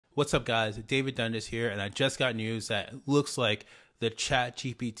What's up, guys? David Dundas here, and I just got news that it looks like the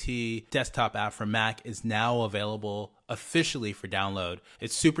ChatGPT desktop app for Mac is now available officially for download.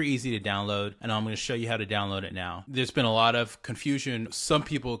 It's super easy to download, and I'm going to show you how to download it now. There's been a lot of confusion. Some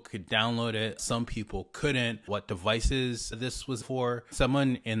people could download it, some people couldn't. What devices this was for.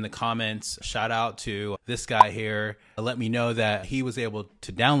 Someone in the comments, shout out to this guy here, let me know that he was able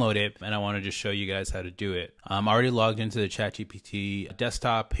to download it, and I want to just show you guys how to do it. I'm already logged into the ChatGPT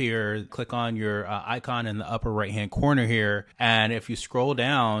desktop here. Click on your icon in the upper right hand corner here, and if you scroll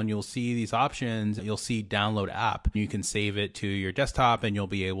down, you'll see these options. You'll see download app. You can save it to your desktop and you'll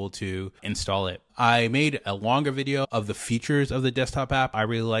be able to install it. I made a longer video of the features of the desktop app. I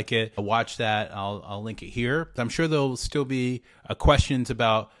really like it. Watch that. I'll link it here. I'm sure there'll still be questions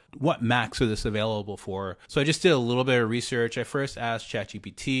about what Macs are this available for. So I just did a little bit of research. I first asked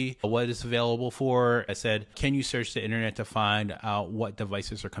ChatGPT what is available for. I said, can you search the internet to find out what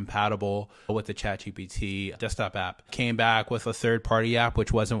devices are compatible with the ChatGPT desktop app? Came back with a third-party app,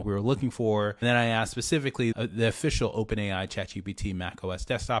 which wasn't what we were looking for. And then I asked specifically the official OpenAI ChatGPT macOS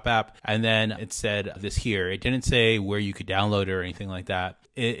desktop app. And then it said this here. It didn't say where you could download it or anything like that.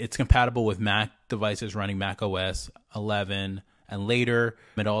 It's compatible with Mac devices running macOS 11 and later.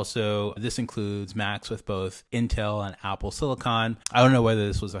 It also, this includes Macs with both Intel and Apple Silicon. I don't know whether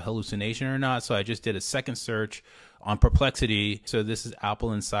this was a hallucination or not, so I just did a second search on Perplexity. So this is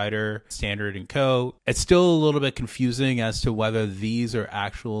Apple Insider, Standard & Co. It's still a little bit confusing as to whether these are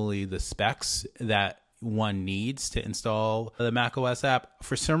actually the specs that one needs to install the macOS app.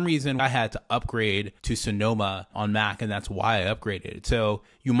 For some reason, I had to upgrade to Sonoma on Mac, and that's why I upgraded. So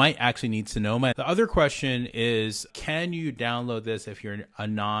you might actually need Sonoma. The other question is, can you download this if you're a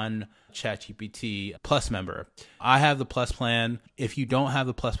non-ChatGPT Plus member? I have the Plus plan. If you don't have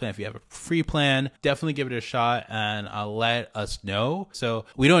the Plus plan, if you have a free plan, definitely give it a shot and let us know. So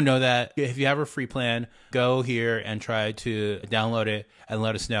we don't know that. If you have a free plan, go here and try to download it and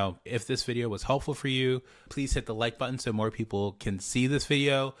let us know. If this video was helpful for you, please hit the like button so more people can see this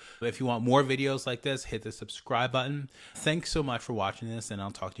video. If you want more videos like this, hit the subscribe button. Thanks so much for watching this, and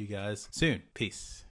I'll talk to you guys soon. Peace.